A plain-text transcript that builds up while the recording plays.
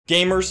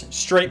Gamers,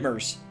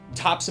 straightmers,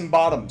 tops and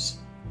bottoms.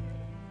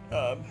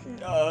 I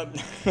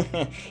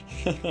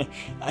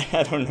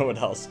don't know what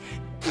else.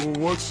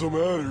 What's the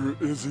matter?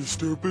 Is he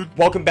stupid?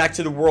 Welcome back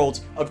to the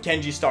world of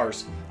Kenji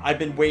Stars. I've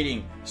been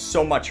waiting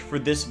so much for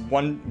this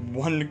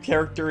one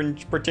character in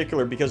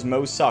particular because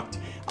Mo sucked.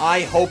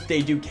 I hope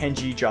they do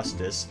Kenji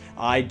justice.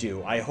 I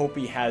do. I hope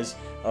he has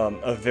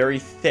a very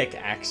thick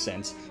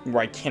accent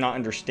where I cannot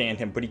understand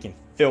him, but he can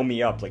fill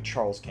me up like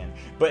Charles can.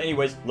 But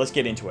anyways, let's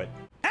get into it.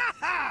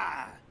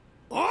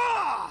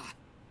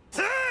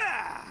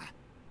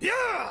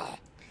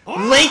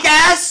 Link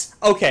ass?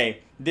 Okay,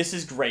 this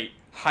is great.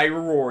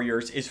 Hyrule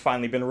Warriors is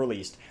finally been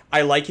released.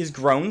 I like his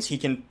groans, he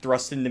can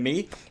thrust into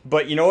me,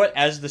 but you know what,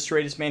 as the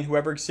straightest man who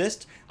ever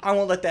exists, I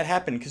won't let that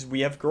happen because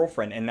we have a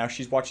girlfriend and now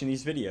she's watching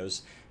these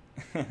videos.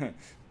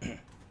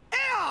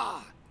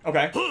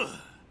 Okay.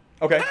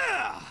 Okay.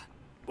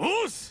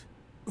 Boss,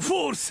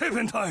 4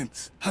 7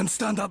 times and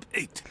stand up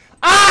 8.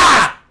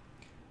 Ah!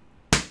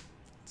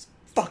 Let's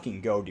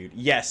fucking go, dude.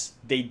 Yes,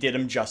 they did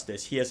him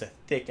justice. He has a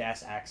thick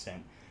ass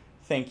accent.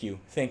 Thank you,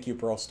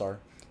 Brawl Star.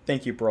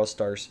 Thank you, Brawl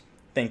Stars.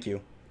 Thank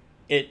you.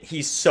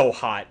 He's so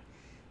hot.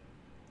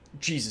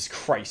 Jesus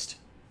Christ.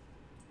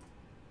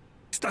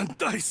 Stand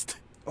diced.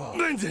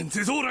 Vengeance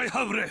is all I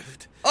have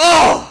left.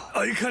 Oh!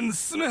 I can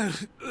smell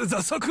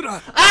the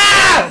sakura.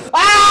 Ah!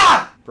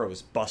 Ah! Bro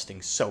is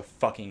busting so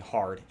fucking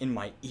hard in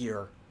my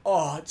ear.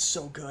 Oh, it's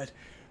so good.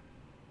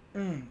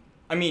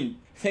 I mean,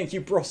 thank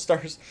you, Brawl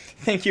Stars.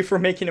 Thank you for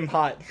making him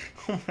hot.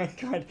 Oh my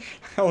god.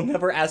 I'll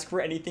never ask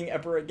for anything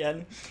ever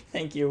again.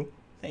 Thank you.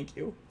 Thank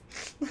you.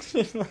 Let's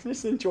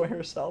just enjoy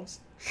ourselves.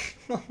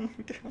 Oh my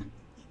god.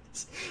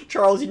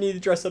 Charles, you need to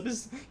dress up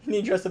as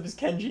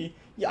Kenji.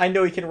 Yeah, I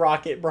know he can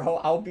rock it, bro.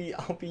 I'll be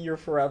your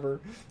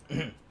forever.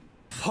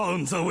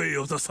 Found the way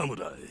of the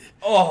samurai.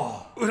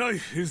 Oh.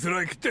 Life is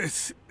like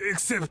this,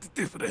 except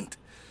different.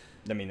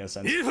 That made no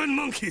sense. Even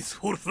monkeys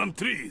fall from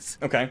trees.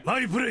 Okay.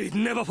 My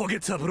brain never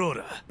forgets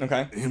Aurora.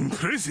 Okay.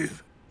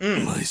 Impressive.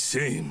 My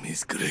shame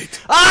is great.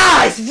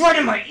 Ah! It's right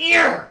in my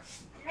ear!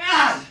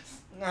 Ah!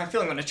 I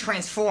feel like I'm gonna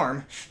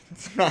transform.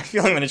 I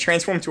feel like I'm gonna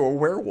transform to a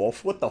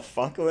werewolf. What the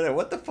fuck?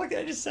 What the fuck did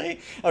I just say?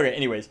 Okay,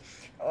 anyways.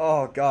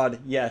 Oh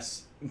god,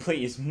 yes.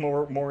 Please,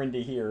 more into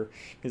here.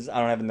 Because I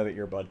don't have another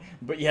earbud.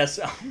 But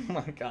yes, oh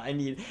my god, I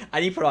need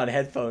to put on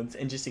headphones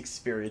and just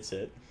experience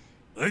it.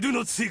 I do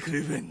not seek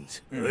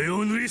revenge. I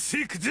only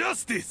seek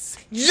justice.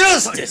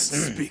 Justice!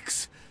 Silence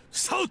speaks.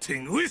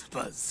 Shouting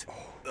whispers.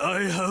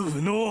 I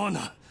have no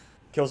honor.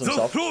 Kills The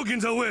himself. frog in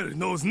the well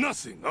knows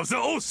nothing of the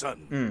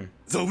ocean.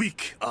 The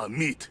weak are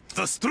meat.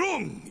 The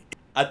strong.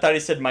 I thought he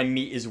said my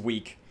meat is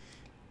weak.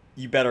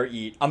 You better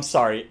eat. I'm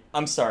sorry.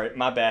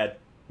 My bad.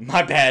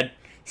 My bad.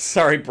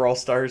 Sorry, Brawl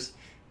Stars.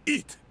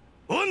 Eat.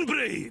 One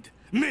braid.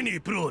 Many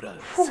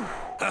broras.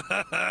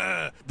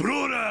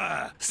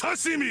 Brora.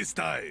 Sashimi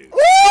style.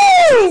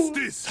 Woo!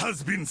 Justice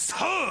has been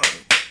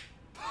served.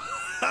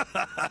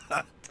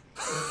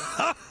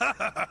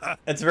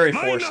 That's very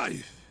My forced.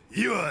 life.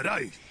 Your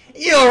life.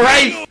 Your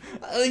wife!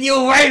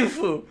 Your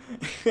waifu!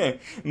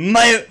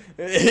 My...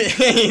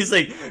 He's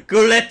like,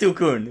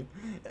 Kuretu-kun.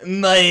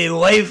 My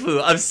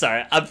waifu. I'm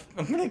sorry. I'm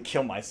gonna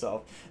kill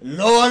myself.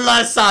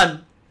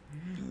 Lola-san!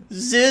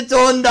 Sit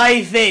on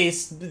thy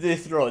face, the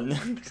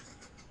throne.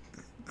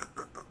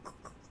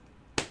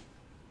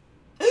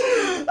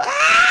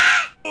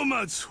 So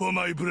much for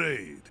my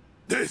braid.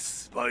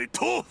 This by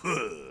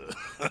tofu.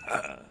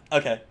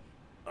 Okay.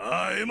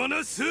 I'm on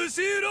a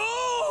sushi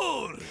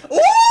roll. Ooh!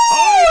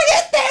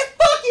 Get that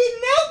fucking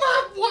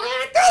number!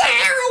 What? Throw the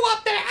arrow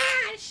up there!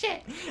 Ah,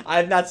 shit! I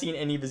have not seen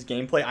any of his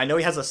gameplay. I know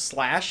he has a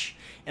slash,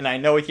 and I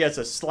know he has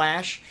a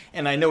slash,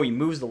 and I know he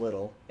moves a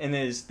little, and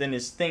then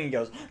his thing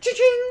goes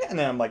cha-ching, and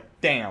then I'm like,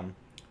 damn,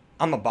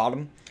 I'm a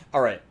bottom.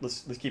 All right,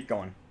 let's keep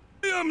going.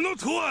 I am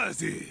not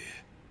worthy.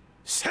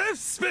 Chef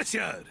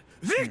Special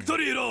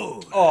Victory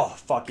Roll. Oh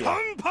fuck yeah!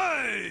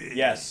 Kanpai.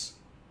 Yes.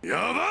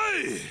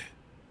 Yabai.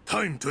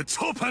 Time to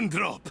chop and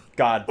drop.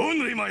 God.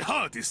 Only my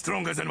heart is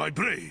stronger than my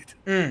braid.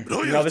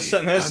 No, there's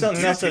something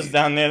else that's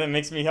down there that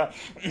makes me hot.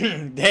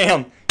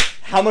 Damn.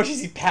 How much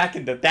is he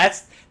packing?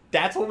 That's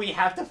what we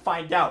have to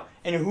find out.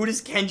 And who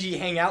does Kenji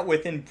hang out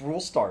with in Brawl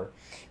Star?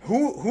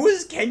 Who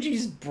is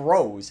Kenji's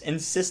bros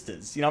and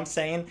sisters? You know what I'm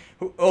saying?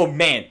 Oh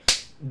man,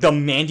 the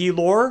Mandy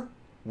lore.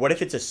 What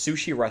if it's a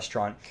sushi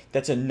restaurant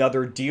that's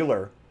another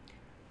dealer?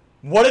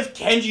 What if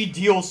Kenji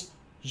deals?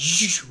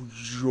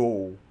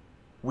 Yo.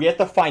 We have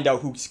to find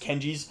out who's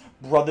Kenji's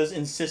brothers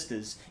and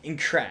sisters in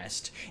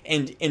Crast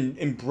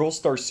and Brawl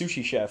Star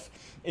Sushi Chef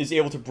is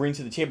able to bring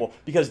to the table,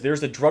 because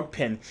there's a drug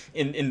pin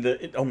in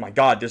the oh my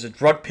god, there's a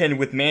drug pin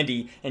with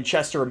Mandy and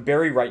Chester and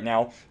Barry right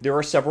now. There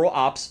are several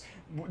ops.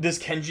 Does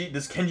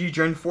Kenji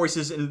join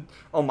forces and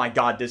oh my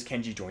god, does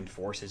Kenji join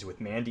forces with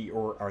Mandy,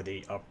 or are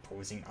they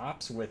opposing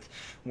ops with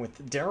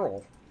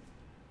Daryl?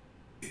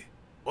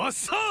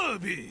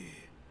 Wasabi.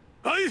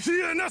 I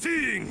fear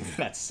nothing.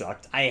 That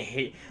sucked. I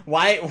hate...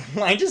 Why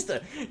just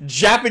a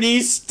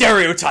Japanese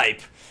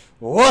stereotype?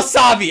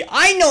 Wasabi!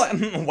 I know...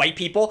 White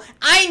people,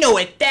 I know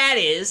what that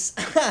is.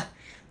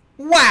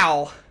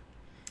 Wow.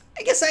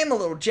 I guess I am a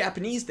little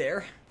Japanese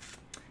there.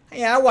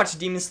 Yeah, I watched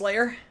Demon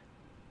Slayer.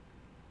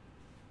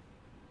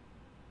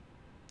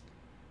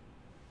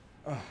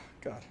 Oh,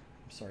 God.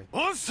 I'm sorry.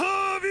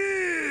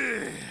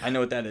 Wasabi! I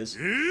know what that is.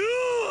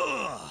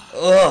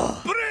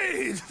 Ugh.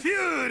 Brave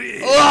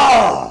Fury!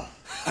 Ugh!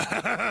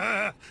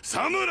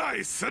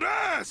 Samurai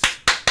Slash!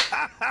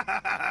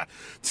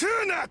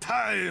 Tuna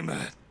time!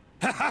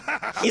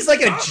 He's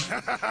like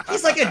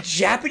a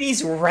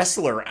Japanese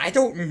wrestler. I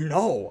don't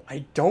know.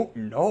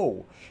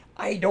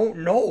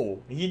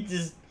 He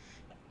just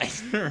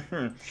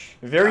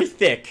very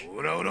thick.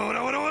 Ooh!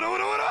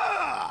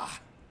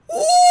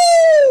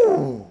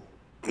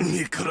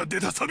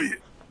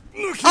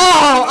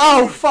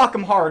 Oh, fuck,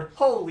 I'm hard.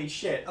 Holy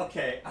shit.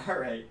 Okay,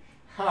 alright.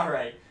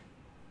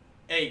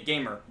 Hey,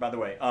 gamer, by the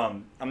way,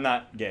 I'm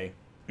not gay.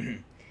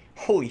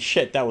 Holy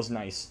shit, that was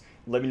nice.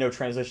 Let me know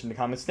translation in the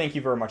comments. Thank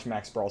you very much,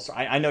 Max Brawl. So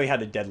I know you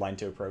had a deadline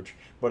to approach,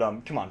 but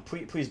come on,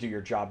 please do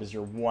your job as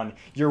your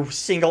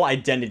single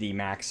identity,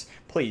 Max.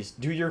 Please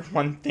do your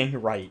one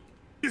thing right.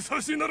 Oh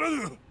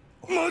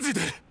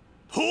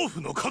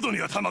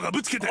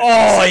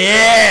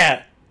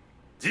yeah!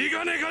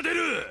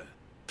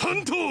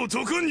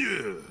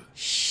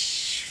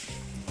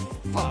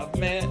 Fuck,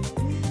 man,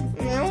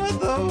 what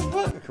the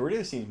fuck?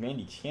 Korea seems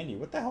Mandy Candy.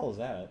 What the hell is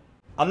that?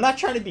 I'm not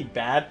trying to be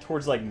bad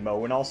towards like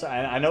Mo, and also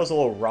I know it's a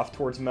little rough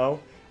towards Mo.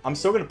 I'm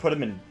still gonna put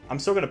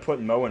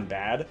Mo in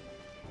bad.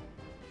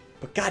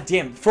 But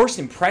goddamn, first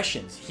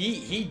impressions,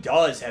 he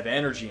does have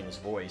energy in his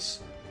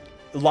voice,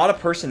 a lot of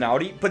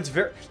personality, but it's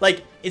very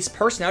it's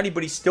personality,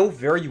 but he's still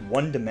very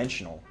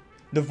one-dimensional.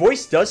 The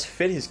voice does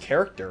fit his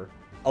character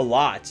a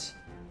lot.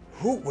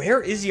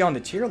 Where is he on the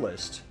tier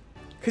list?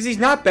 Because he's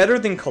not better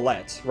than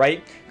Colette,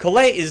 right?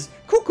 Colette is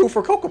cuckoo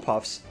for Cocoa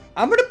Puffs.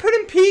 I'm gonna put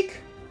him peak,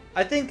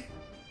 I think,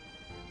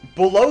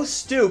 below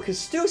Stu, because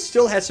Stu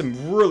still has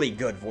some really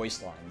good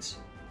voice lines.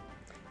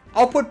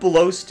 I'll put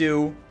below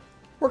Stu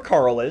where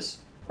Carl is,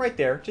 right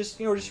there, just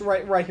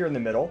right here in the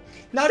middle.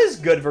 Not as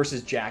good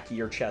versus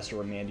Jackie or Chester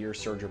or Mandy or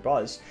Serge or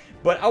Buzz,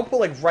 but I'll put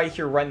like right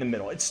here, right in the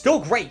middle. It's still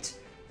great,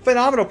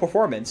 phenomenal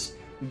performance,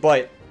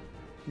 but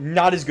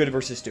not as good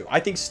versus Stu. I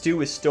think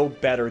Stu is still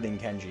better than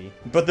Kenji,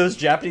 but those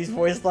Japanese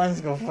voice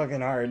lines go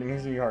fucking hard. It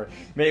makes me hard.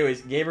 But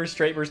anyways, gamers,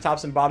 straight versus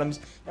tops and bottoms.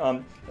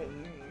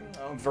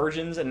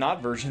 Virgins and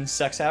not virgins,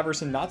 sex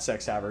havers and not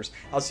sex havers.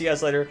 I'll see you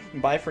guys later.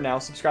 Bye for now.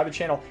 Subscribe to the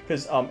channel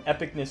because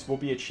epicness will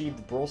be achieved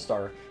with Brawl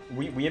Star.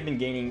 We have been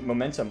gaining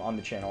momentum on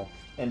the channel,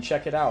 and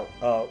check it out.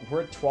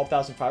 We're at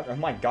 12,500. Oh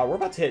my god, we're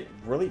about to hit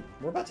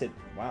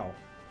wow,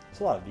 that's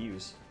a lot of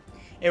views.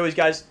 Anyways,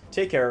 guys,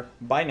 take care.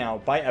 Bye now.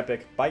 Bye,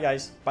 Epic. Bye,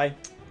 guys. Bye.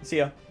 See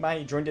ya.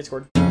 Bye. Join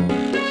Discord.